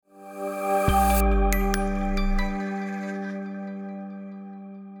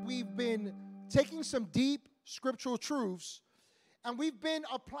taking some deep scriptural truths, and we've been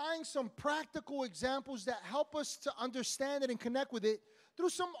applying some practical examples that help us to understand it and connect with it through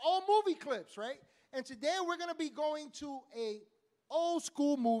some old movie clips, right? And today we're going to be going to a old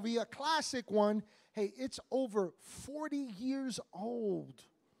school movie, a classic one. Hey, it's over 40 years old.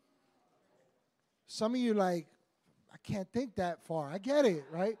 Some of you like, I can't think that far. I get it,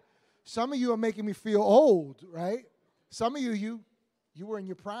 right? Some of you are making me feel old, right? Some of you were in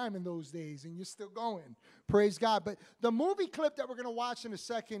your prime in those days, and you're still going. Praise God. But the movie clip that we're going to watch in a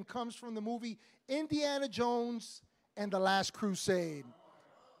second comes from the movie Indiana Jones and the Last Crusade.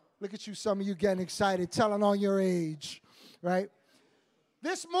 Look at you, some of you getting excited, telling on your age, right?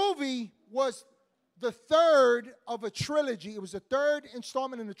 This movie was the third of a trilogy. It was the third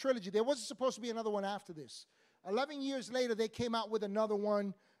installment in the trilogy. There wasn't supposed to be another one after this. 11 years later, they came out with another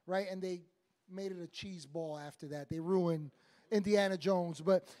one, right? And they made it a cheese ball after that. They ruined Indiana Jones.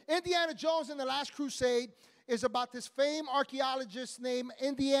 But Indiana Jones and the Last Crusade is about this famed archaeologist named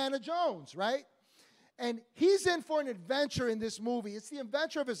Indiana Jones, right? And he's in for an adventure in this movie. It's the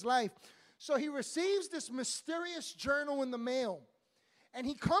adventure of his life. So he receives this mysterious journal in the mail. And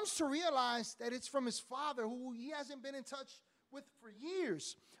he comes to realize that it's from his father, who he hasn't been in touch with for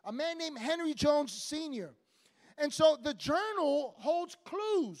years, a man named Henry Jones Sr. And so the journal holds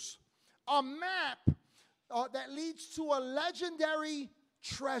clues, a map that leads to a legendary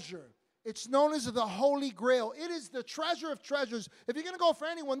treasure. It's known as the Holy Grail. It is the treasure of treasures. If you're going to go for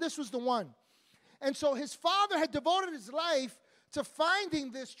anyone, this was the one. And so his father had devoted his life to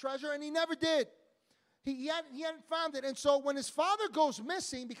finding this treasure, and he never did. He hadn't found it. And so when his father goes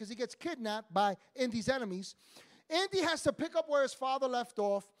missing because he gets kidnapped by Indy's enemies, Indy has to pick up where his father left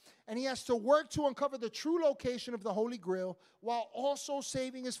off, and he has to work to uncover the true location of the Holy Grail while also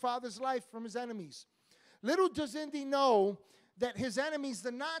saving his father's life from his enemies. Little does Indy know that his enemies,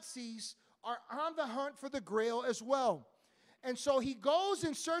 the Nazis, are on the hunt for the Grail as well. And so he goes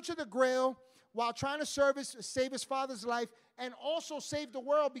in search of the Grail while trying to save his father's life and also save the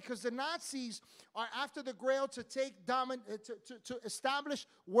world, because the Nazis are after the Grail to to establish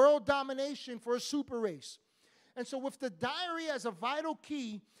world domination for a super race. And so with the diary as a vital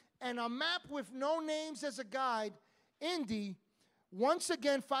key and a map with no names as a guide, Indy once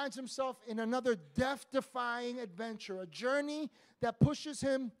again finds himself in another death-defying adventure, a journey that pushes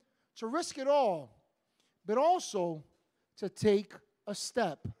him to risk it all, but also to take a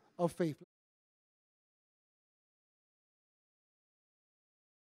step of faith.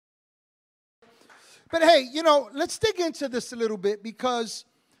 But hey, let's dig into this a little bit, because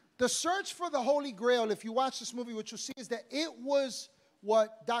the search for the Holy Grail, if you watch this movie, what you'll see is that it was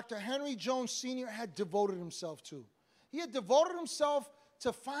what Dr. Henry Jones Sr. had devoted himself to. He had devoted himself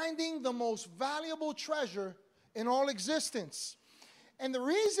to finding the most valuable treasure in all existence. And the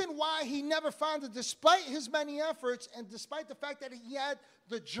reason why he never found it, despite his many efforts and despite the fact that he had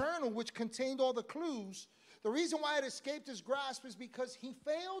the journal which contained all the clues, the reason why it escaped his grasp is because he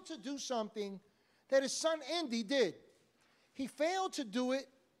failed to do something that his son Indy did. He failed to do it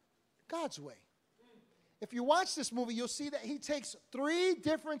God's way. If you watch this movie, you'll see that he takes 3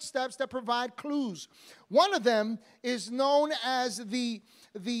 different steps that provide clues. One of them is known as the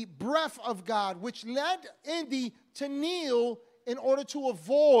breath of God, which led Indy to kneel in order to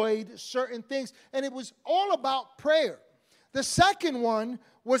avoid certain things. And it was all about prayer. The second one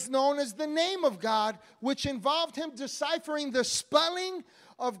was known as the name of God, which involved him deciphering the spelling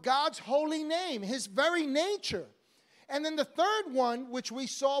of God's holy name, his very nature. And then the third one, which we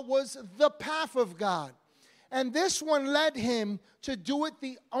saw, was the path of God. And this one led him to do it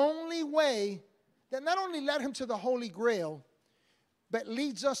the only way that not only led him to the Holy Grail, but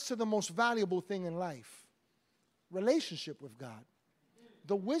leads us to the most valuable thing in life: relationship with God,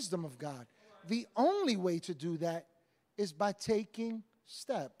 the wisdom of God. The only way to do that is by taking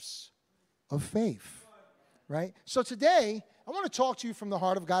steps of faith, right? So today, I want to talk to you from the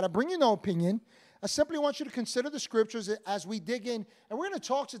heart of God. I bring you no opinion. I simply want you to consider the scriptures as we dig in. And we're going to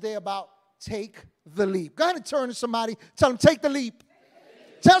talk today about take the leap. Go ahead and turn to somebody. Tell them, take the leap.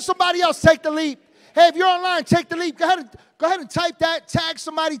 Tell somebody else, take the leap. Hey, if you're online, take the leap. Go ahead and type that. Tag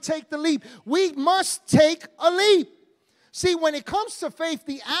somebody, take the leap. We must take a leap. See, when it comes to faith,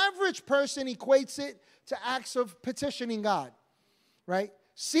 the average person equates it to acts of petitioning God, right?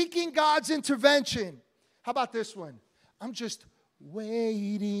 Seeking God's intervention. How about this one? I'm just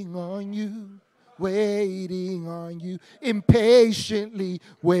waiting on you, impatiently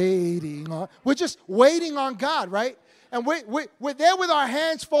waiting on. We're just waiting on God, right? And we're there with our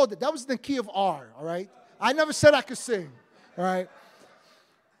hands folded. That was the key of R, all right? I never said I could sing, all right?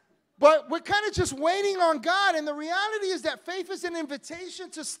 But we're kind of just waiting on God. And the reality is that faith is an invitation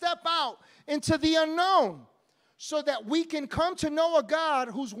to step out into the unknown so that we can come to know a God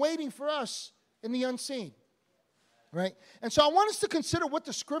who's waiting for us in the unseen. Right? And so I want us to consider what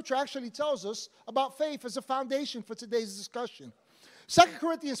the scripture actually tells us about faith as a foundation for today's discussion. 2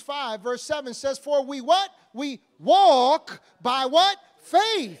 Corinthians 5, verse 7 says, for we what? We walk by what?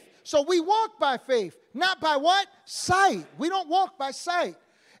 Faith. So we walk by faith, not by what? Sight. We don't walk by sight.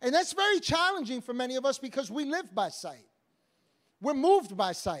 And that's very challenging for many of us because we live by sight. We're moved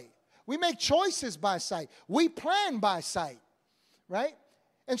by sight. We make choices by sight. We plan by sight. Right?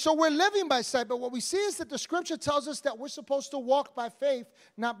 And so we're living by sight, but what we see is that the scripture tells us that we're supposed to walk by faith,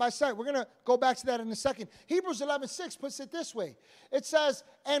 not by sight. We're going to go back to that in a second. Hebrews 11:6 puts it this way. It says,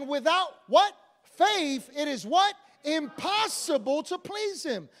 and without what? Faith, it is what? Impossible to please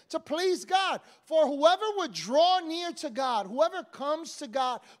him, to please God. For whoever would draw near to God, whoever comes to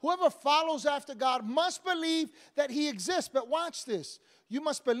God, whoever follows after God must believe that he exists. But watch this. You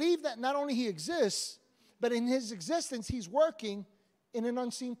must believe that not only he exists, but in his existence he's working in an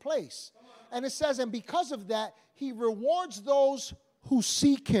unseen place. And it says, and because of that, he rewards those who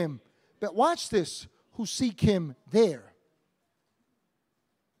seek him. But watch this, who seek him there.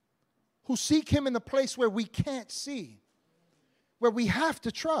 Who seek him in the place where we can't see, where we have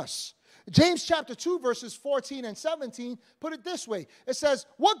to trust. James chapter 2, verses 14 and 17, put it this way. It says,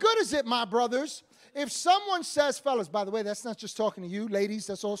 what good is it, my brothers, if someone says, fellas, by the way, that's not just talking to you, ladies,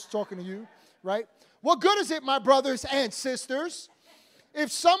 that's also talking to you, right? What good is it, my brothers and sisters, if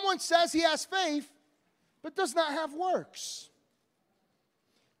someone says he has faith, but does not have works?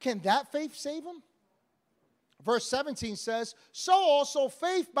 Can that faith save him? Verse 17 says, so also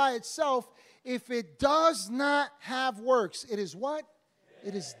faith by itself, if it does not have works, it is what?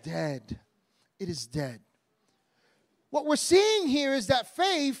 It is dead. It is dead. What we're seeing here is that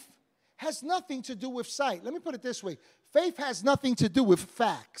faith has nothing to do with sight. Let me put it this way. Faith has nothing to do with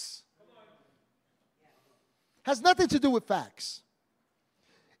facts. Has nothing to do with facts.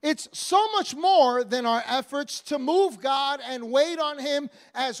 It's so much more than our efforts to move God and wait on him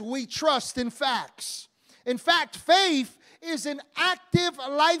as we trust in facts. In fact, faith is an active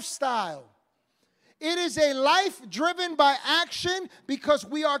lifestyle. It is a life driven by action because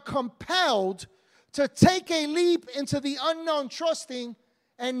we are compelled to take a leap into the unknown, trusting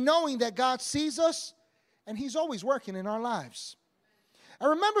and knowing that God sees us and he's always working in our lives. I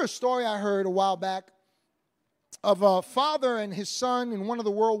remember a story I heard a while back of a father and his son in one of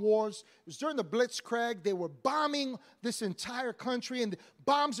the world wars. It was during the Blitzkrieg. They were bombing this entire country, and the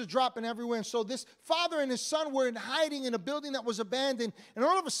bombs are dropping everywhere. And so this father and his son were in hiding in a building that was abandoned, and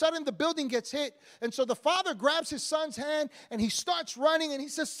all of a sudden the building gets hit. And so the father grabs his son's hand, and he starts running, and he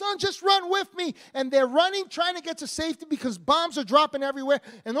says, son, just run with me. And they're running, trying to get to safety because bombs are dropping everywhere.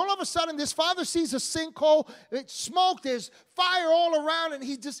 And all of a sudden, this father sees a sinkhole. It's smoke. There's fire all around, and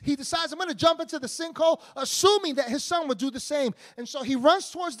he decides, I'm going to jump into the sinkhole, assuming that his son would do the same. And so he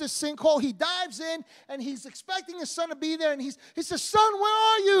runs towards this sinkhole. He dives in, and he's expecting his son to be there. And he says, son, where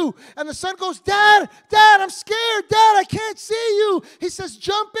are you? And the son goes, Dad, I'm scared. Dad, I can't see you. He says,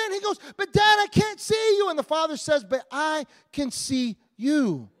 jump in. He goes, but Dad, I can't see you. And the father says, but I can see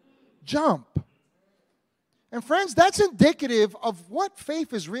you. Jump. And friends, that's indicative of what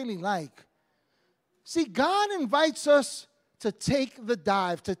faith is really like. See, God invites us to take the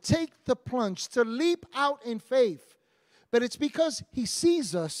dive, to take the plunge, to leap out in faith. But it's because he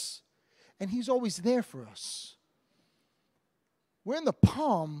sees us and he's always there for us. We're in the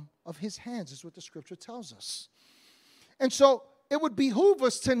palm of his hands, is what the scripture tells us. And so it would behoove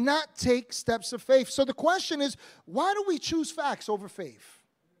us to not take steps of faith. So the question is, why do we choose facts over faith?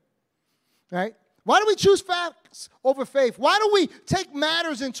 Right? Why do we choose facts over faith? Why do we take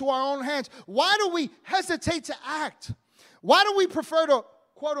matters into our own hands? Why do we hesitate to act? Why do we prefer to,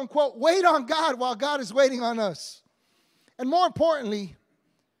 quote unquote, wait on God while God is waiting on us? And more importantly,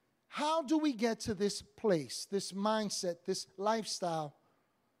 how do we get to this place, this mindset, this lifestyle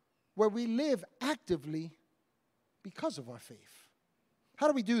where we live actively because of our faith? How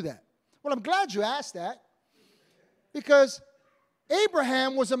do we do that? Well, I'm glad you asked that, because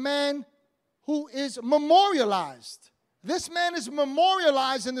Abraham was a man who is memorialized. This man is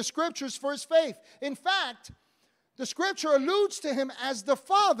memorialized in the scriptures for his faith. In fact, the scripture alludes to him as the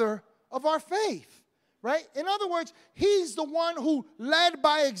father of our faith, right? In other words, he's the one who led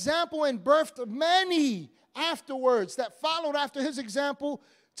by example and birthed many afterwards that followed after his example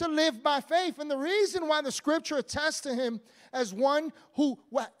to live by faith. And the reason why the scripture attests to him as one who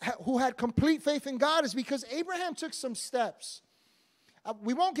had complete faith in God is because Abraham took some steps.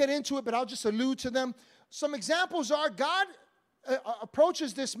 We won't get into it, but I'll just allude to them. Some examples are God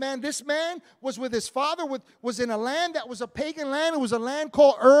approaches this man. This man was with his father, was in a land that was a pagan land. It was a land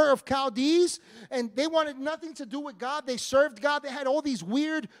called Ur of Chaldees, and they wanted nothing to do with God. They served God. They had all these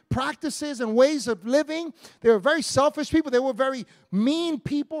weird practices and ways of living. They were very selfish people. They were very mean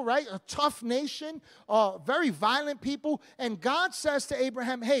people, right? A tough nation, very violent people. And God says to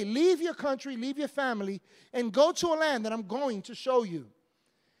Abraham, hey, leave your country, leave your family, and go to a land that I'm going to show you.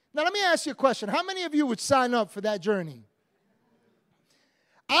 Now, let me ask you a question. How many of you would sign up for that journey?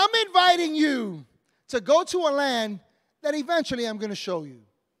 I'm inviting you to go to a land that eventually I'm going to show you.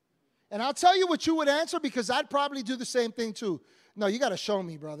 And I'll tell you what you would answer, because I'd probably do the same thing too. No, you got to show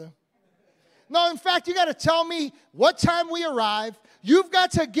me, brother. No, in fact, you got to tell me what time we arrive. You've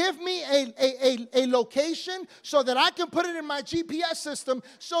got to give me a location so that I can put it in my GPS system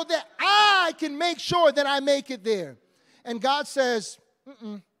so that I can make sure that I make it there. And God says,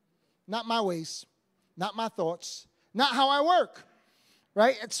 not my ways, not my thoughts, not how I work.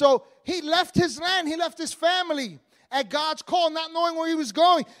 Right? And so he left his land, he left his family at God's call, not knowing where he was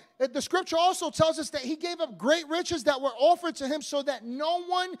going. The scripture also tells us that he gave up great riches that were offered to him so that no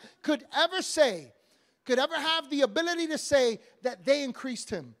one could ever have the ability to say that they increased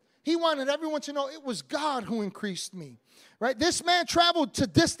him. He wanted everyone to know it was God who increased me. Right? This man traveled to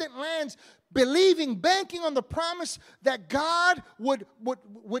distant lands, believing, banking on the promise that God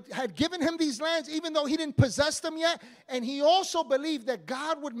had given him these lands, even though he didn't possess them yet. And he also believed that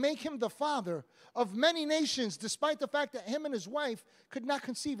God would make him the father of many nations, despite the fact that him and his wife could not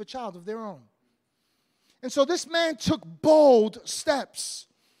conceive a child of their own. And so this man took bold steps.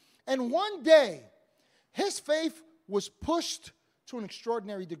 And one day, his faith was pushed to an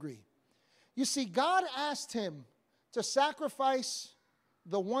extraordinary degree. You see, God asked him to sacrifice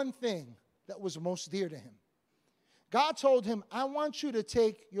the one thing that was most dear to him. God told him, I want you to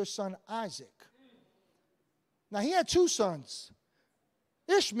take your son Isaac. Now, he had two sons.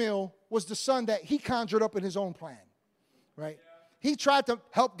 Ishmael was the son that he conjured up in his own plan, right? He tried to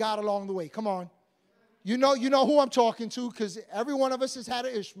help God along the way. Come on. You know who I'm talking to, because every one of us has had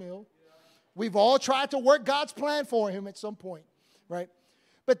an Ishmael. We've all tried to work God's plan for him at some point, right?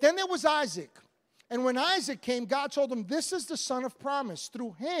 But then there was Isaac. And when Isaac came, God told him, this is the son of promise.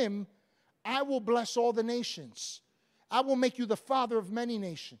 Through him, I will bless all the nations. I will make you the father of many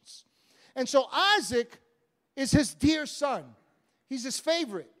nations. And so Isaac is his dear son. He's his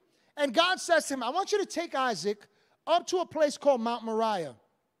favorite. And God says to him, I want you to take Isaac up to a place called Mount Moriah.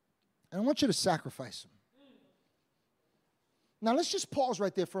 And I want you to sacrifice him. Now let's just pause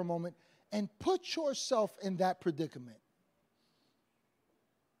right there for a moment and put yourself in that predicament.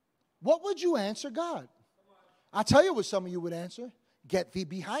 What would you answer God? I'll tell you what some of you would answer. Get thee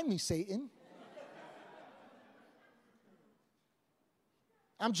behind me, Satan.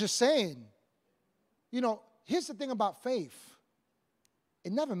 I'm just saying. Here's the thing about faith.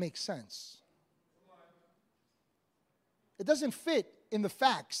 It never makes sense. It doesn't fit in the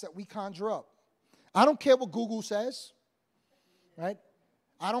facts that we conjure up. I don't care what Google says, right?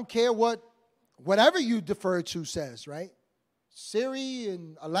 I don't care whatever you defer to says, right? Siri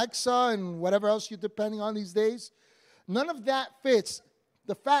and Alexa and whatever else you're depending on these days. None of that fits.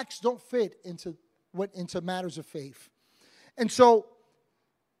 The facts don't fit into matters of faith. And so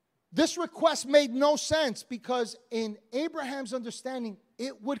this request made no sense, because in Abraham's understanding,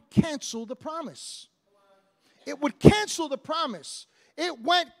 it would cancel the promise. It would cancel the promise. It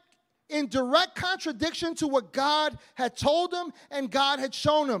went in direct contradiction to what God had told him and God had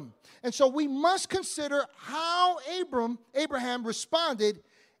shown him. And so we must consider how Abraham responded,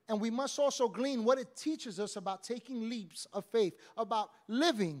 and we must also glean what it teaches us about taking leaps of faith, about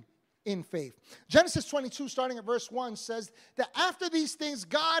living in faith. Genesis 22, starting at verse 1, says that after these things,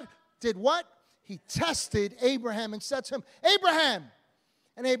 God did what? He tested Abraham and said to him, Abraham.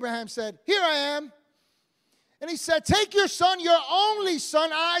 And Abraham said, here I am. And he said, take your son, your only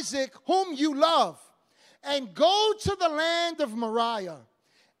son, Isaac, whom you love, and go to the land of Moriah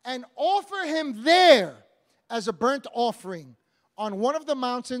and offer him there as a burnt offering on one of the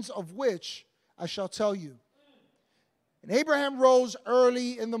mountains of which I shall tell you. And Abraham rose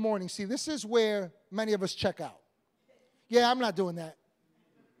early in the morning. See, this is where many of us check out. Yeah, I'm not doing that.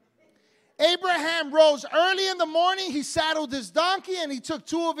 Abraham rose early in the morning. He saddled his donkey, and he took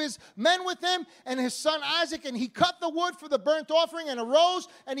two of his men with him and his son Isaac, and he cut the wood for the burnt offering and arose,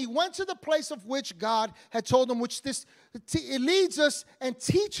 and he went to the place of which God had told him, it leads us and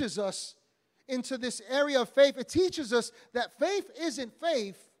teaches us into this area of faith. It teaches us that faith isn't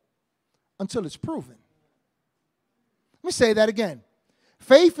faith until it's proven. Let me say that again.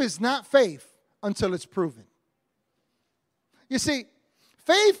 Faith is not faith until it's proven. You see,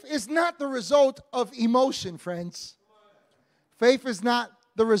 faith is not the result of emotion, friends. Faith is not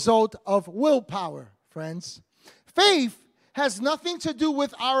the result of willpower, friends. Faith has nothing to do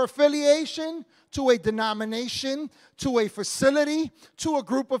with our affiliation to a denomination, to a facility, to a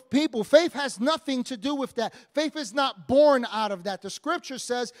group of people. Faith has nothing to do with that. Faith is not born out of that. The scripture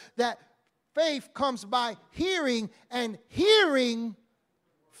says that faith comes by hearing, and hearing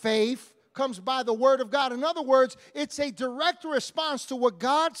faith comes by the word of God. In other words, it's a direct response to what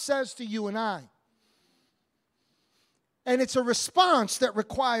God says to you and I. And it's a response that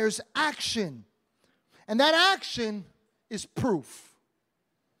requires action. And that action is proof.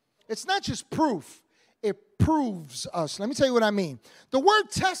 It's not just proof, it proves us. Let me tell you what I mean. The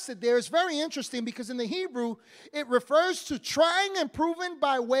word tested there is very interesting because in the Hebrew, it refers to trying and proving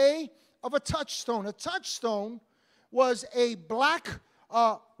by way of a touchstone. A touchstone was a black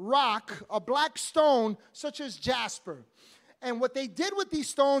rock, a black stone such as jasper. And what they did with these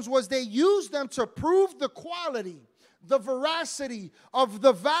stones was they used them to prove the quality, the veracity of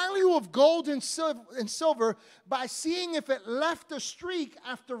the value of gold and silver by seeing if it left a streak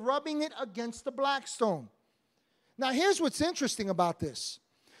after rubbing it against the black stone. Now, here's what's interesting about this.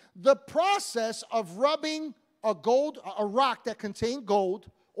 The process of rubbing a rock that contained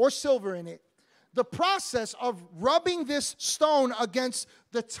gold or silver in it, the process of rubbing this stone against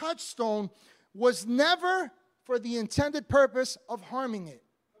the touchstone was never for the intended purpose of harming it.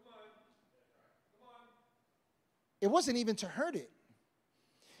 It wasn't even to hurt it.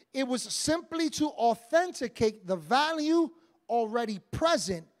 It was simply to authenticate the value already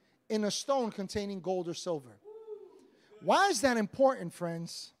present in a stone containing gold or silver. Why is that important,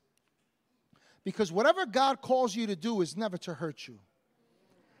 friends? Because whatever God calls you to do is never to hurt you.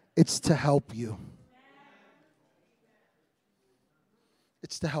 It's to help you.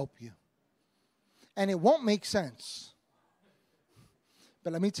 It's to help you. And it won't make sense.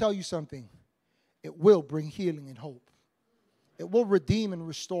 But let me tell you something. It will bring healing and hope. It will redeem and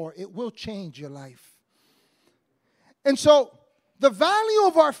restore. It will change your life. And so, the value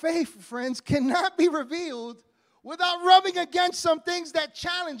of our faith, friends, cannot be revealed without rubbing against some things that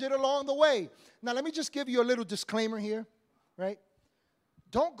challenge it along the way. Now, let me just give you a little disclaimer here, right?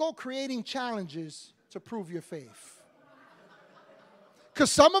 Don't go creating challenges to prove your faith. Because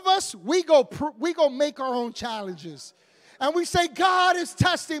some of us, we go make our own challenges. And we say, God is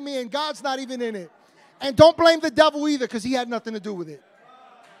testing me, and God's not even in it. And don't blame the devil either, because he had nothing to do with it.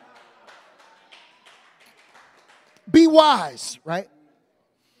 Be wise, right?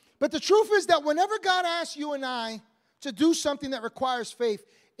 But the truth is that whenever God asks you and I to do something that requires faith,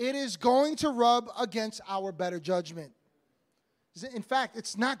 it is going to rub against our better judgment. In fact,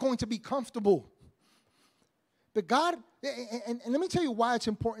 it's not going to be comfortable. But God, and let me tell you why it's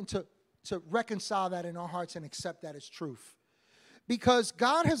important to reconcile that in our hearts and accept that as truth. Because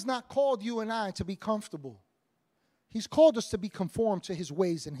God has not called you and I to be comfortable. He's called us to be conformed to his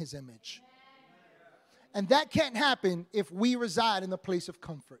ways and his image. And that can't happen if we reside in the place of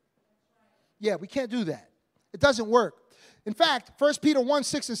comfort. Yeah, we can't do that. It doesn't work. In fact, 1 Peter 1,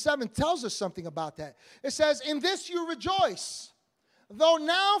 6 and 7 tells us something about that. It says, in this you rejoice, though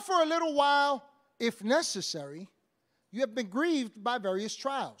now for a little while, if necessary, you have been grieved by various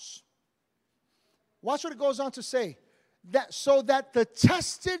trials. Watch what it goes on to say. That so that the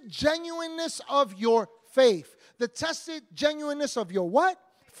tested genuineness of your faith. The tested genuineness of your what?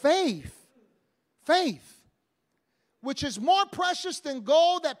 Faith. Faith. Which is more precious than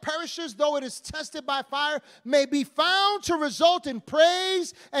gold that perishes though it is tested by fire, may be found to result in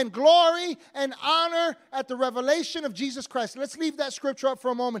praise and glory and honor at the revelation of Jesus Christ. Let's leave that scripture up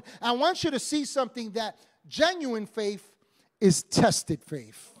for a moment. I want you to see something that genuine faith is tested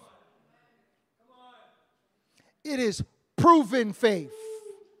faith. It is proven faith.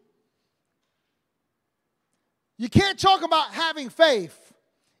 You can't talk about having faith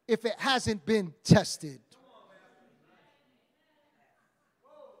if it hasn't been tested.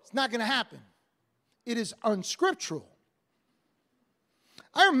 It's not going to happen. It is unscriptural.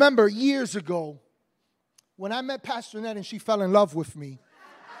 I remember years ago when I met Pastor Nett and she fell in love with me.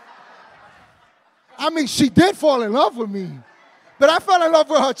 I mean, she did fall in love with me, but I fell in love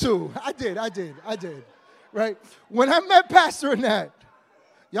with her too. I did. Right? When I met Pastor Nett,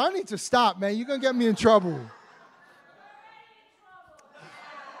 y'all need to stop, man. You're going to get me in trouble.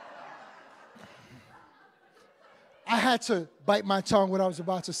 I had to bite my tongue what I was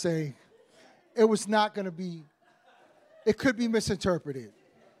about to say. It was not going to be, it could be misinterpreted.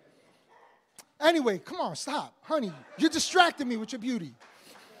 Anyway, come on, stop. Honey, you're distracting me with your beauty.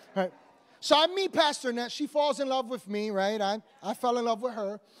 Right? So I meet Pastor Nett. She falls in love with me, right? I fell in love with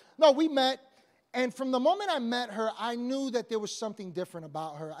her. No, we met. And from the moment I met her, I knew that there was something different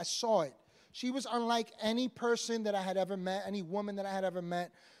about her. I saw it. She was unlike any person that I had ever met, any woman that I had ever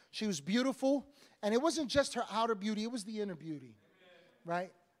met. She was beautiful, and it wasn't just her outer beauty, it was the inner beauty,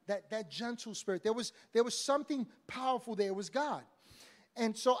 right? That gentle spirit. There was something powerful there. It was God.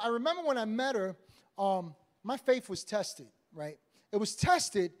 And so I remember when I met her, my faith was tested, right? It was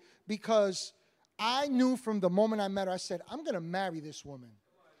tested because I knew from the moment I met her, I said, I'm going to marry this woman.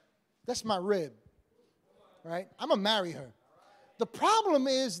 That's my rib, right? I'm going to marry her. The problem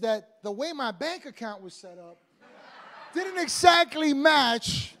is that the way my bank account was set up didn't exactly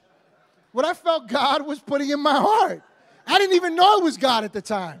match what I felt God was putting in my heart. I didn't even know it was God at the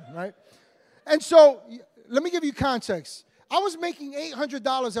time, right? And so let me give you context. I was making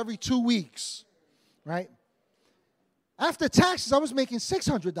 $800 every 2 weeks, right? After taxes, I was making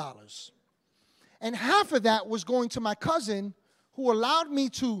 $600. And half of that was going to my cousin, who allowed me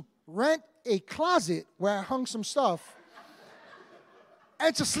to rent a closet where I hung some stuff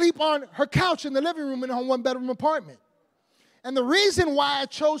and to sleep on her couch in the living room in her one-bedroom apartment. And the reason why I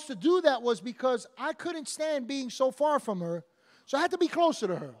chose to do that was because I couldn't stand being so far from her, so I had to be closer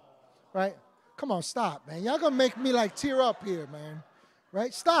to her, right? Come on, stop, man. Y'all gonna make me like tear up here, man,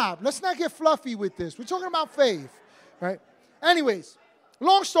 right? Stop. Let's not get fluffy with this. We're talking about faith, right? Anyways,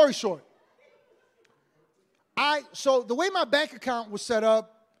 long story short, so the way my bank account was set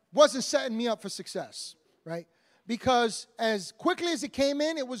up wasn't setting me up for success, right? Because as quickly as it came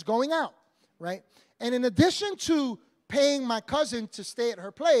in, it was going out, right? And in addition to paying my cousin to stay at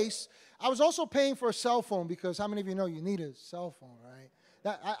her place, I was also paying for a cell phone, because how many of you know you need a cell phone, right?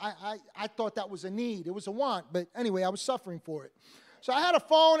 I thought that was a need. It was a want, but anyway, I was suffering for it. So I had a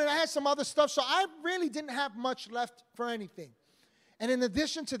phone and I had some other stuff, so I really didn't have much left for anything. And in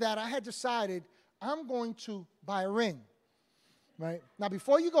addition to that, I had decided I'm going to buy a ring, right? Now,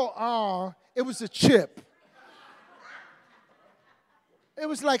 before you go, it was a chip. It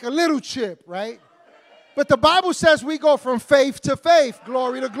was like a little chip, right? But the Bible says we go from faith to faith,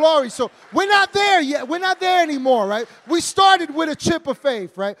 glory to glory. So we're not there yet. We're not there anymore, right? We started with a chip of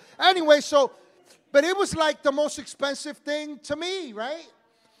faith, right? Anyway, but it was like the most expensive thing to me, right?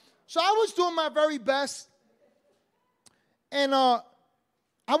 So I was doing my very best. And I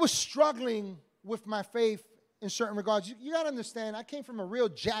was struggling with my faith in certain regards. You got to understand, I came from a real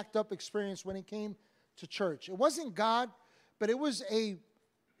jacked up experience when it came to church. It wasn't God, but it was an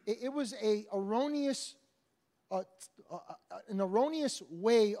erroneous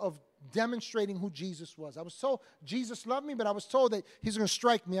way of demonstrating who Jesus was. I was told Jesus loved me, but I was told that he's going to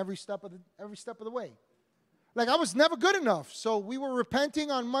strike me every step of the way. Like, I was never good enough. So we were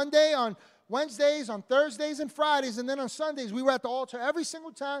repenting on Monday, on Wednesdays, on Thursdays and Fridays, and then on Sundays we were at the altar every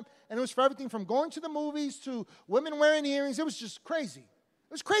single time, and it was for everything from going to the movies to women wearing earrings. It was just crazy.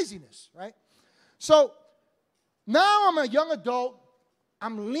 It was craziness, right? So now I'm a young adult.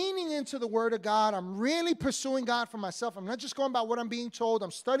 I'm leaning into the Word of God. I'm really pursuing God for myself. I'm not just going by what I'm being told.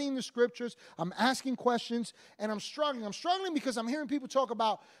 I'm studying the Scriptures. I'm asking questions, and I'm struggling. I'm struggling because I'm hearing people talk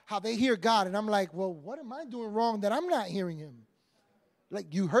about how they hear God, and I'm like, well, what am I doing wrong that I'm not hearing Him?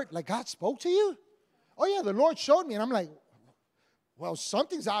 Like, you heard, like God spoke to you? Oh, yeah, the Lord showed me. And I'm like, well,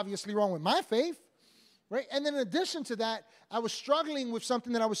 something's obviously wrong with my faith, right? And then in addition to that, I was struggling with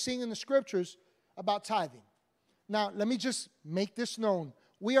something that I was seeing in the Scriptures about tithing. Now, let me just make this known.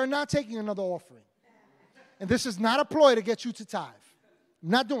 We are not taking another offering. And this is not a ploy to get you to tithe. I'm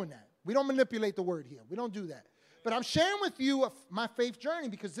not doing that. We don't manipulate the word here. We don't do that. But I'm sharing with you my faith journey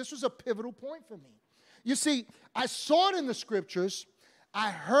because this was a pivotal point for me. You see, I saw it in the Scriptures. I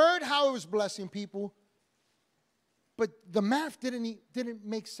heard how it was blessing people. But the math didn't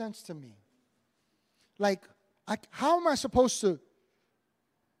make sense to me. Like, how am I supposed to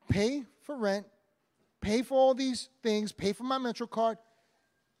pay for rent, pay for all these things, pay for my Metro card,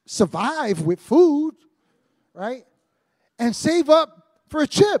 survive with food, right? And save up for a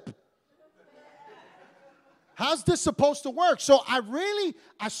chip? How's this supposed to work? So I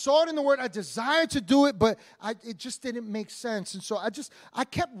saw it in the Word. I desired to do it, but it just didn't make sense. And so I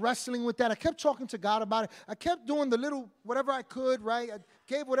kept wrestling with that. I kept talking to God about it. I kept doing the little, whatever I could, right? I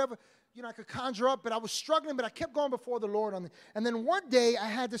gave whatever, I could conjure up, but I was struggling, but I kept going before the Lord on it. And then one day I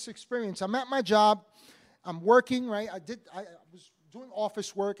had this experience. I'm at my job. I'm working, right? I was doing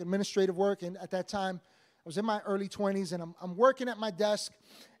office work, administrative work, and at that time, I was in my early 20s, and I'm working at my desk,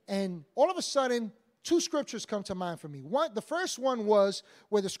 and all of a sudden, two scriptures come to mind for me. The first one was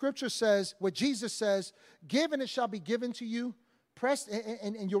where the scripture says, where Jesus says, give and it shall be given to you, pressed,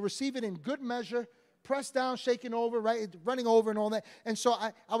 and you'll receive it in good measure, pressed down, shaken over, right, running over and all that. And so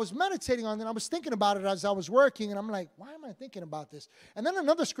I was meditating on it, and I was thinking about it as I was working, and I'm like, why am I thinking about this? And then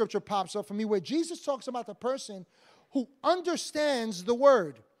another scripture pops up for me where Jesus talks about the person who understands the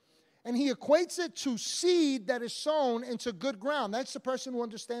word. And he equates it to seed that is sown into good ground. That's the person who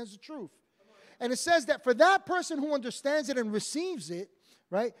understands the truth. And it says that for that person who understands it and receives it,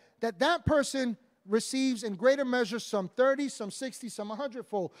 right, that person receives in greater measure some 30, some 60, some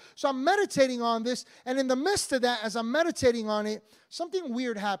 100-fold. So I'm meditating on this, and in the midst of that, as I'm meditating on it, something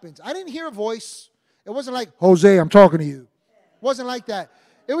weird happens. I didn't hear a voice. It wasn't like, Jose, I'm talking to you. It wasn't like that.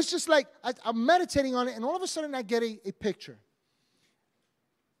 It was just like I'm meditating on it, and all of a sudden I get a picture.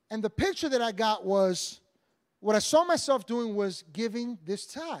 And the picture that I got was, what I saw myself doing was giving this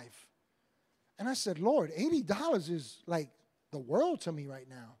tithe. And I said, Lord, $80 is like the world to me right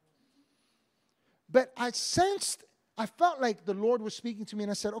now. But I felt like the Lord was speaking to me,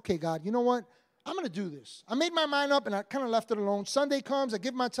 and I said, okay, God, you know what? I'm going to do this. I made my mind up, and I kind of left it alone. Sunday comes, I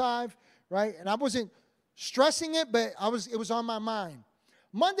give my tithe, right? And I wasn't stressing it, but it was on my mind.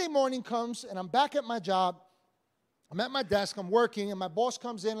 Monday morning comes, and I'm back at my job. I'm at my desk, I'm working, and my boss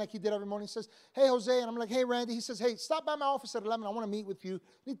comes in like he did every morning. He says, hey, Jose. And I'm like, hey, Randy. He says, hey, stop by my office at 11. I want to meet with you.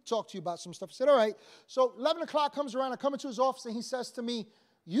 I need to talk to you about some stuff. I said, all right. So 11 o'clock comes around. I come into his office, and he says to me,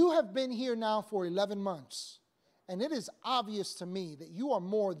 you have been here now for 11 months, and it is obvious to me that you are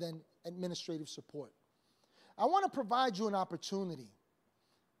more than administrative support. I want to provide you an opportunity.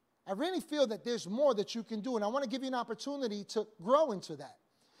 I really feel that there's more that you can do, and I want to give you an opportunity to grow into that.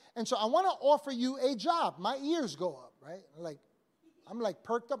 And so I want to offer you a job. My ears go up, right? I'm like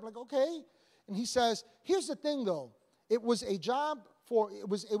perked up, like, okay. And he says, here's the thing, though. It was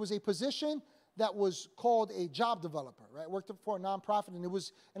a position that was called a job developer, right? I worked for a nonprofit, and it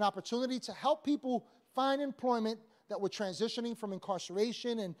was an opportunity to help people find employment that were transitioning from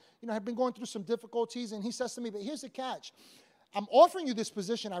incarceration and, had been going through some difficulties. And he says to me, but here's the catch. I'm offering you this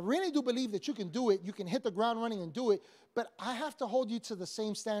position. I really do believe that you can do it. You can hit the ground running and do it, but I have to hold you to the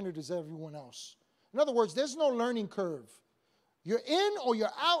same standard as everyone else. In other words, there's no learning curve. You're in or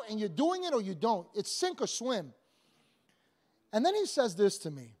you're out, and you're doing it or you don't. It's sink or swim. And then he says this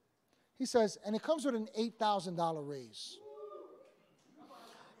to me. He says, and it comes with an $8,000 raise.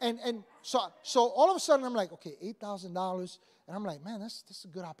 And so all of a sudden I'm like, okay, $8,000. And I'm like, man, this is a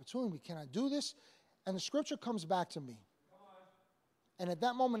good opportunity. Can I do this? And the scripture comes back to me. And at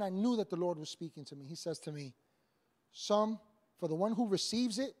that moment, I knew that the Lord was speaking to me. He says to me, for the one who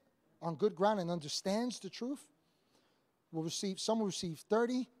receives it on good ground and understands the truth, some will receive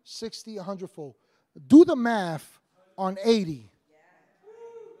 30, 60, 100-fold. Do the math on 80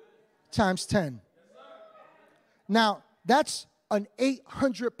 times 10. Now, that's an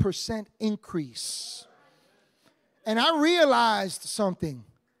 800% increase. And I realized something.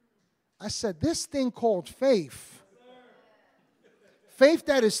 I said, this thing called faith, faith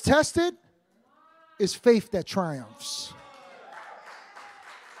that is tested is faith that triumphs.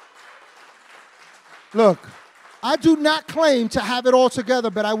 Look, I do not claim to have it all together,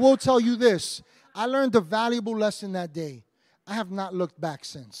 but I will tell you this. I learned a valuable lesson that day. I have not looked back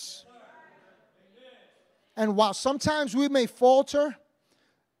since. And while sometimes we may falter,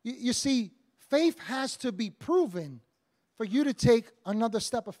 you see, faith has to be proven for you to take another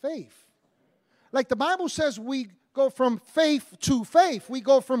step of faith. Like the Bible says, we go from faith to faith. We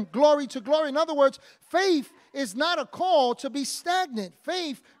go from glory to glory. In other words, faith is not a call to be stagnant.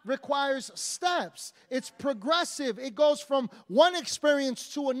 Faith requires steps. It's progressive. It goes from one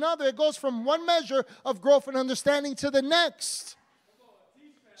experience to another. It goes from one measure of growth and understanding to the next.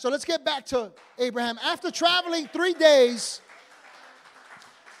 So let's get back to Abraham. After traveling 3 days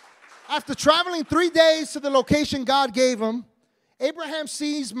to the location God gave him, Abraham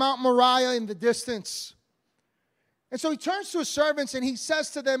sees Mount Moriah in the distance. And so he turns to his servants and he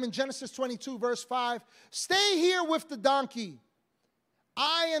says to them in Genesis 22, verse 5, stay here with the donkey.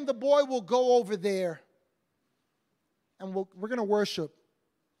 I and the boy will go over there and we're going to worship.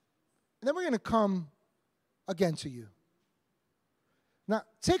 And then we're going to come again to you. Now,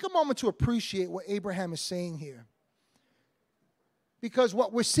 take a moment to appreciate what Abraham is saying here. Because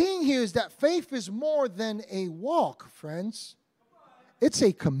what we're seeing here is that faith is more than a walk, friends. It's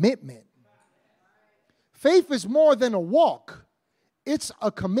a commitment. Faith is more than a walk. It's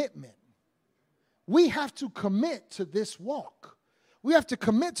a commitment. We have to commit to this walk. We have to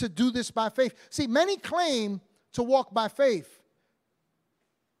commit to do this by faith. See, many claim to walk by faith.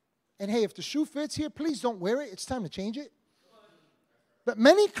 And hey, if the shoe fits here, please don't wear it. It's time to change it. But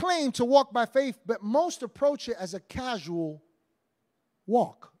many claim to walk by faith, but most approach it as a casual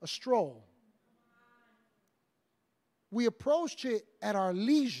walk, a stroll. We approach it at our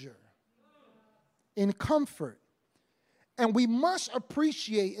leisure, in comfort. And we must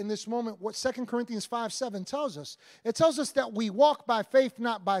appreciate in this moment what 2 Corinthians 5:7 tells us. It tells us that we walk by faith,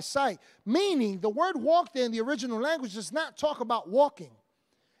 not by sight. Meaning, the word walk there in the original language does not talk about walking.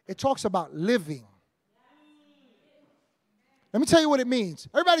 It talks about living. Let me tell you what it means.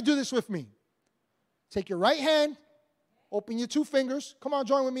 Everybody do this with me. Take your right hand, open your two fingers. Come on,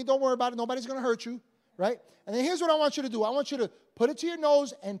 join with me. Don't worry about it. Nobody's going to hurt you, right? And then here's what I want you to do. I want you to put it to your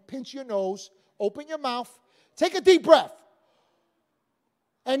nose and pinch your nose. Open your mouth. Take a deep breath.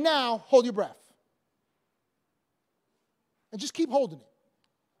 And now, hold your breath. And just keep holding it.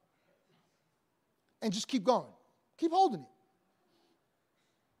 And just keep going. Keep holding it.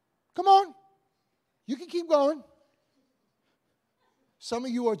 Come on. You can keep going. Some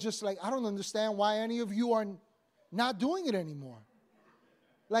of you are just like, I don't understand why any of you are not doing it anymore.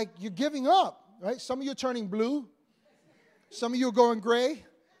 Like you're giving up, right? Some of you are turning blue. Some of you are going gray.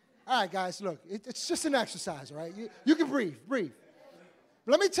 All right, guys, look, it's just an exercise, right? You can breathe. But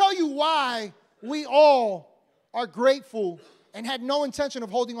let me tell you why we all are grateful and had no intention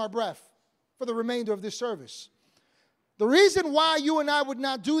of holding our breath for the remainder of this service. The reason why you and I would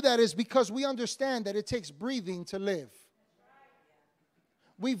not do that is because we understand that it takes breathing to live.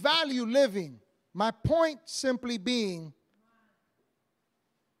 We value living. My point simply being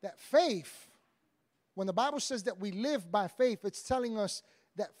that faith, when the Bible says that we live by faith, it's telling us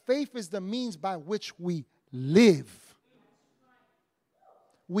that faith is the means by which we live.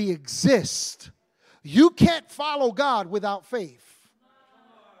 We exist. You can't follow God without faith.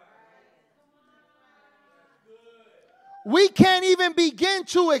 We can't even begin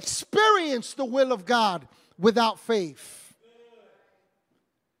to experience the will of God without faith.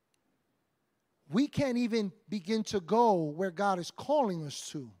 We can't even begin to go where God is calling us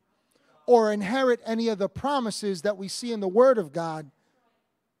to or inherit any of the promises that we see in the Word of God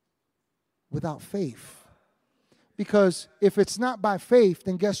without faith. Because if it's not by faith,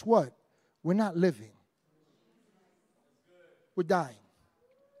 then guess what? We're not living. We're dying.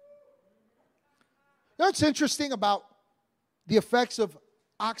 You know what's interesting about the effects of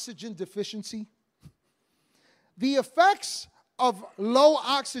oxygen deficiency? The effects of low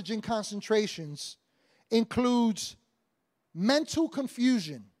oxygen concentrations includes mental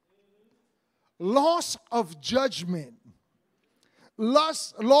confusion, loss of judgment,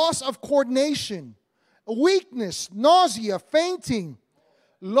 loss of coordination, weakness, nausea, fainting,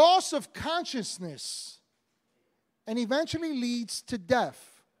 loss of consciousness, and eventually leads to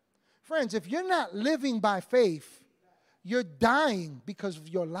death. Friends, if you're not living by faith, you're dying because of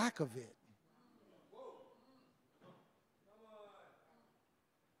your lack of it.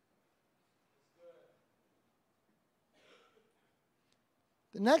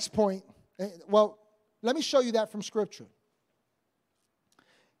 The next point, well, let me show you that from Scripture.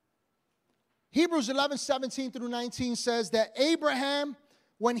 Hebrews 11:17 through 19 says that Abraham,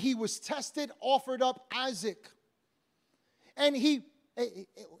 when he was tested, offered up Isaac. And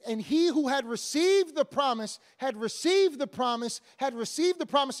he who had received the promise, had received the promise.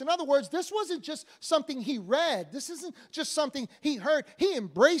 In other words, this wasn't just something he read. This isn't just something he heard. He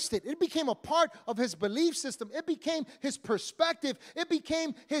embraced it. It became a part of his belief system. It became his perspective. It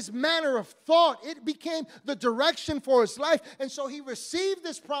became his manner of thought. It became the direction for his life. And so he received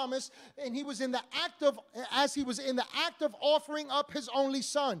this promise, and he was in the act of offering up his only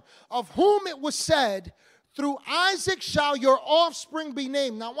son, of whom it was said, through Isaac shall your offspring be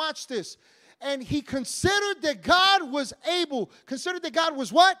named. Now watch this. And he considered that God was able. Considered that God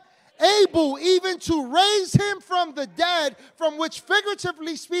was what? Able even to raise him from the dead, from which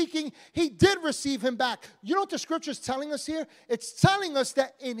figuratively speaking, he did receive him back. You know what the Scripture is telling us here? It's telling us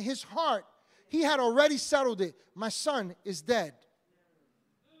that in his heart, he had already settled it. My son is dead.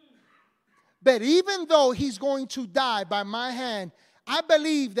 But even though he's going to die by my hand, I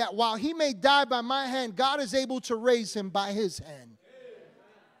believe that while he may die by my hand, God is able to raise him by his hand.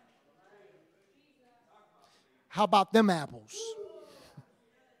 How about them apples?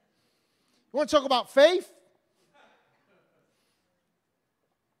 You want to talk about faith?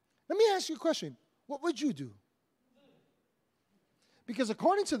 Let me ask you a question. What would you do? Because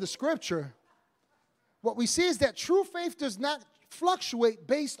according to the Scripture, what we see is that true faith does not fluctuate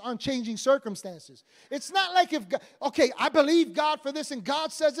based on changing circumstances. It's not like if, God, okay, I believe God for this and God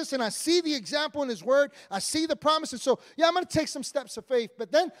says this and I see the example in his word, I see the promise, and so, yeah, I'm going to take some steps of faith.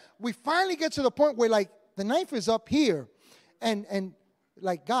 But then we finally get to the point where, like, the knife is up here and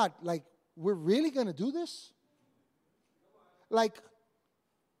like, God, like, we're really going to do this? Like,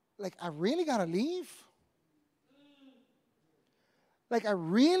 I really got to leave? Like, I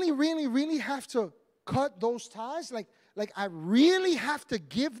really have to cut those ties? Like, I really have to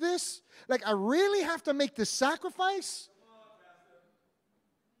give this? Like, I really have to make this sacrifice?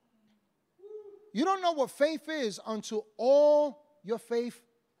 You don't know what faith is until all your faith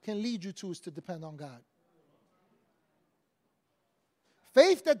can lead you to is to depend on God.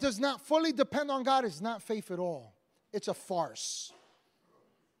 Faith that does not fully depend on God is not faith at all. It's a farce.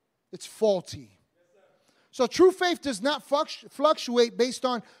 It's faulty. So true faith does not fluctuate based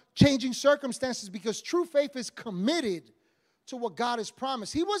on changing circumstances, because true faith is committed to what God has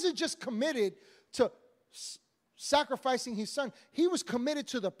promised. He wasn't just committed to sacrificing his son. He was committed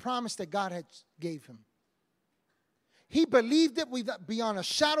to the promise that God had gave him. He believed it beyond a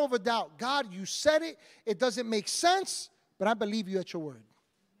shadow of a doubt. God, you said it. It doesn't make sense, but I believe you at your word.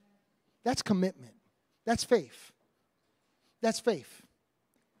 That's commitment. That's faith. That's faith.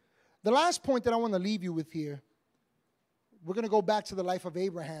 The last point that I want to leave you with here, we're going to go back to the life of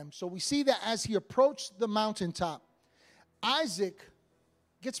Abraham. So we see that as he approached the mountaintop, Isaac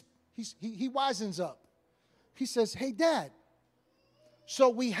he wisens up. He says, hey, Dad, so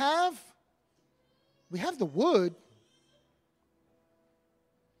we have the wood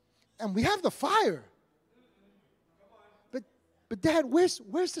and we have the fire. But Dad, where's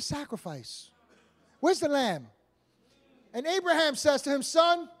the sacrifice? Where's the lamb? And Abraham says to him,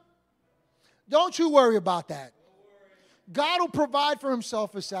 son, don't you worry about that. God will provide for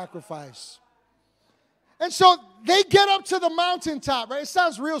himself a sacrifice. And so they get up to the mountaintop, right? It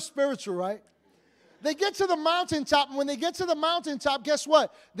sounds real spiritual, right? They get to the mountaintop, and when they get to the mountaintop, guess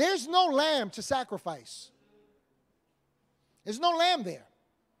what? There's no lamb to sacrifice. There's no lamb there.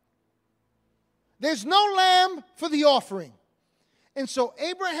 There's no lamb for the offering. And so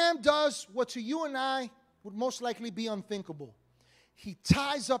Abraham does what to you and I would most likely be unthinkable. He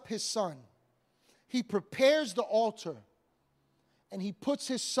ties up his son. He prepares the altar. And he puts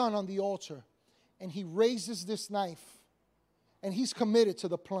his son on the altar. And he raises this knife. And he's committed to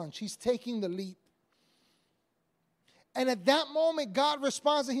the plunge. He's taking the leap. And at that moment, God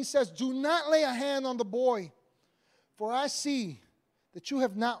responds and he says, do not lay a hand on the boy, for I see that you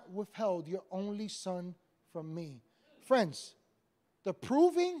have not withheld your only son from me. Friends, the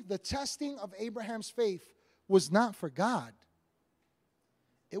proving, the testing of Abraham's faith was not for God.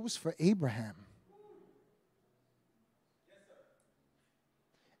 It was for Abraham.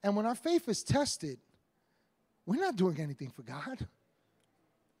 And when our faith is tested, we're not doing anything for God.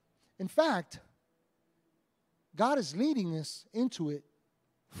 In fact, God is leading us into it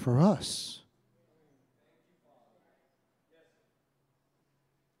for us.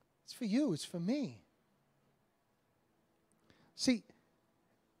 It's for you. It's for me. See,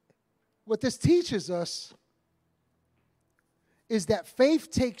 what this teaches us is that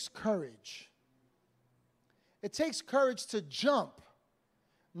faith takes courage. It takes courage to jump,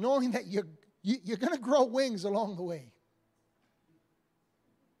 knowing that you're going to grow wings along the way.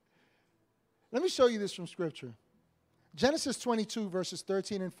 Let me show you this from Scripture. Genesis 22, verses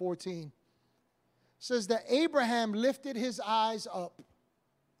 13 and 14 says that Abraham lifted his eyes up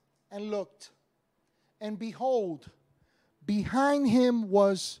and looked, and behold, behind him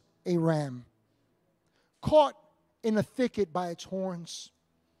was a ram, caught in a thicket by its horns.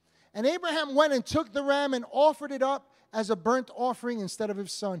 And Abraham went and took the ram and offered it up as a burnt offering instead of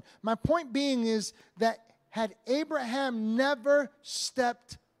his son. My point being is that had Abraham never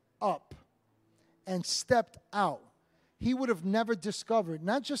stepped up and stepped out, he would have never discovered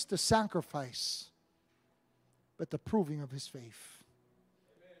not just the sacrifice, but the proving of his faith.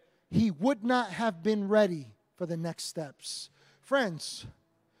 He would not have been ready for the next steps. Friends,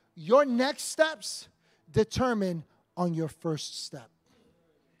 your next steps determine on your first step.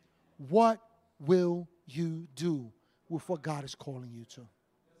 What will you do with what God is calling you to?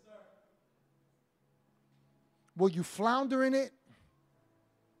 Will you flounder in it?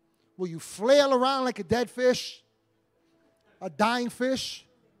 Will you flail around like a dead fish, a dying fish?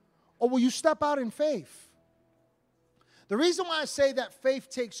 Or will you step out in faith? The reason why I say that faith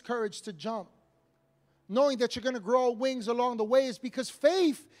takes courage to jump, knowing that you're going to grow wings along the way, is because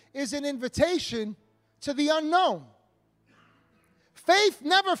faith is an invitation to the unknown. Faith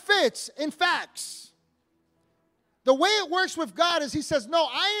never fits in facts. The way it works with God is he says, no,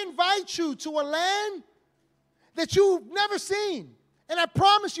 I invite you to a land that you've never seen. And I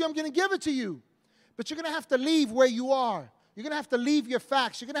promise you, I'm going to give it to you. But you're going to have to leave where you are. You're going to have to leave your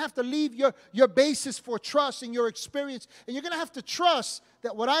facts. You're going to have to leave your basis for trust and your experience. And you're going to have to trust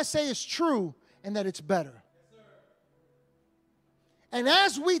that what I say is true and that it's better. Yes, and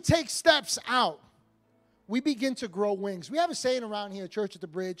as we take steps out, we begin to grow wings. We have a saying around here at Church at the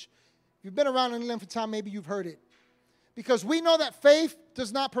Bridge. If you've been around any length of time, maybe you've heard it. Because we know that faith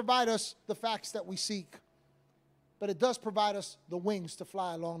does not provide us the facts that we seek, but it does provide us the wings to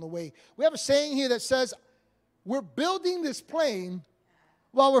fly along the way. We have a saying here that says, we're building this plane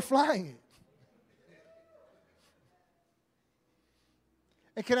while we're flying it.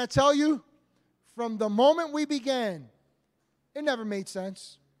 And can I tell you, from the moment we began, It never made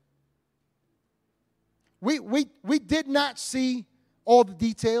sense. We did not see all the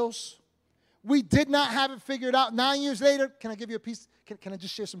details. We did not have it figured out. 9 years later, can I give you a piece? Can I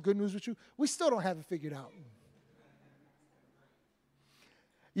just share some good news with you? We still don't have it figured out.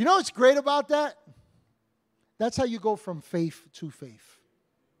 You know what's great about that? That's how you go from faith to faith.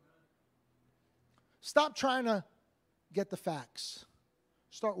 Stop trying to get the facts.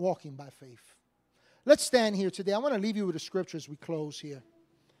 Start walking by faith. Let's stand here today. I want to leave you with a scripture as we close here.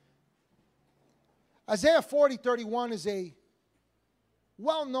 Isaiah 40:31 is a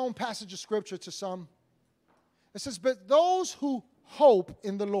well-known passage of scripture to some. It says, but those who hope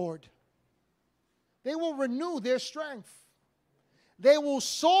in the Lord, they will renew their strength. They will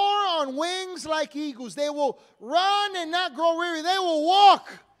soar on wings like eagles. They will run and not grow weary. They will walk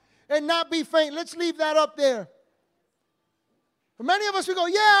and not be faint. Let's leave that up there. For many of us, we go,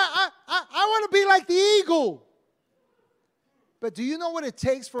 yeah, I want to be like the eagle. But do you know what it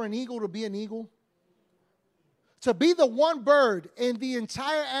takes for an eagle to be an eagle? To be the one bird in the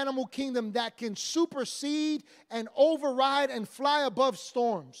entire animal kingdom that can supersede and override and fly above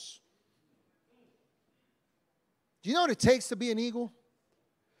storms. Do you know what it takes to be an eagle?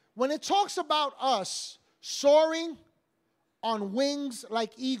 When it talks about us soaring on wings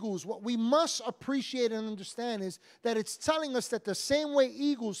like eagles, what we must appreciate and understand is that it's telling us that the same way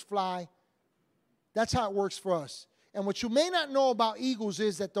eagles fly, that's how it works for us. And what you may not know about eagles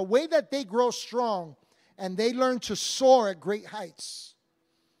is that the way that they grow strong and they learn to soar at great heights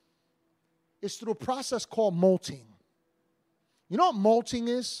is through a process called molting. You know what molting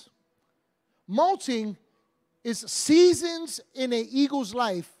is? Molting is seasons in an eagle's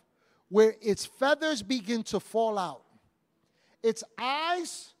life where its feathers begin to fall out. Its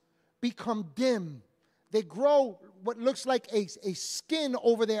eyes become dim. They grow what looks like a skin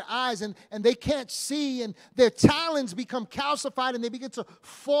over their eyes, and they can't see, and their talons become calcified, and they begin to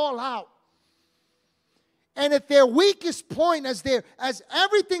fall out. And at their weakest point, as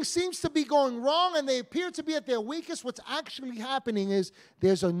everything seems to be going wrong and they appear to be at their weakest, what's actually happening is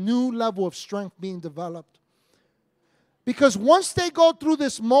there's a new level of strength being developed. Because once they go through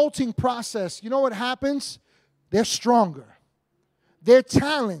this molting process, you know what happens? They're stronger. Their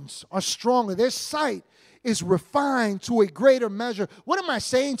talons are stronger. Their sight is refined to a greater measure. What am I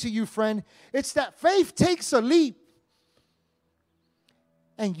saying to you, friend? It's that faith takes a leap.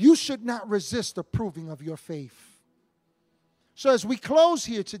 And you should not resist the proving of your faith. So as we close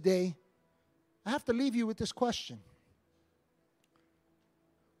here today, I have to leave you with this question.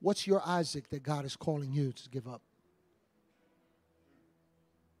 What's your Isaac that God is calling you to give up?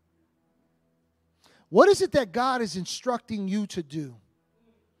 What is it that God is instructing you to do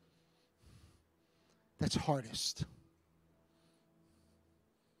that's hardest?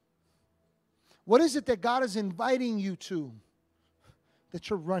 What is it that God is inviting you to that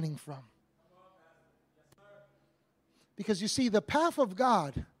you're running from? Because you see, the path of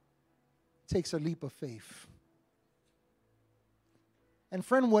God takes a leap of faith. And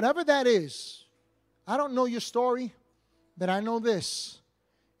friend, whatever that is, I don't know your story, but I know this.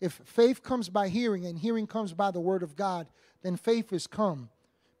 If faith comes by hearing and hearing comes by the word of God, then faith is come.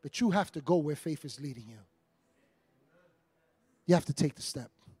 But you have to go where faith is leading you. You have to take the step.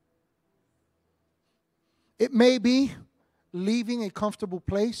 It may be leaving a comfortable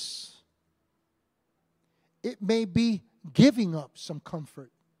place. It may be giving up some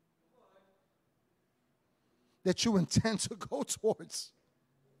comfort that you intend to go towards.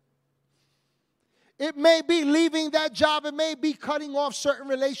 It may be leaving that job. It may be cutting off certain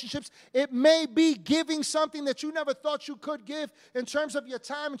relationships. It may be giving something that you never thought you could give in terms of your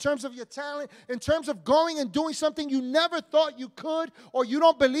time, in terms of your talent, in terms of going and doing something you never thought you could or you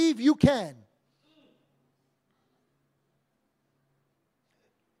don't believe you can.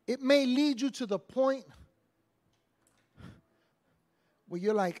 It may lead you to the point where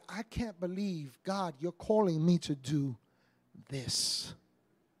you're like, I can't believe, God, you're calling me to do this.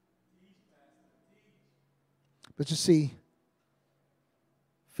 But you see,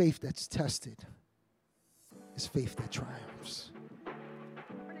 faith that's tested is faith that triumphs.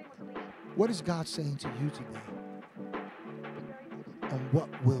 What is God saying to you today? And what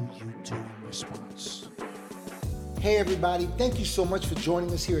will you do in response? Hey everybody, thank you so much for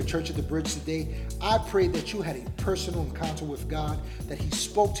joining us here at Church at the Bridge today. I pray that you had a personal encounter with God, that He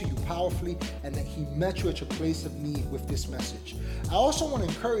spoke to you powerfully, and that He met you at your place of need with this message. I also want to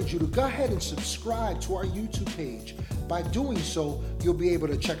encourage you to go ahead and subscribe to our YouTube page. By doing so, you'll be able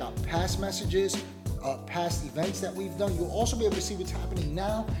to check out past messages, past events that we've done. You'll also be able to see what's happening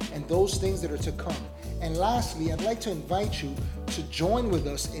now and those things that are to come. And lastly, I'd like to invite you to join with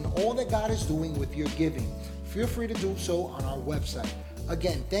us in all that God is doing with your giving. feel free to do so on our website.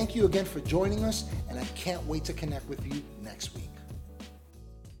 Again, thank you again for joining us, and I can't wait to connect with you next week.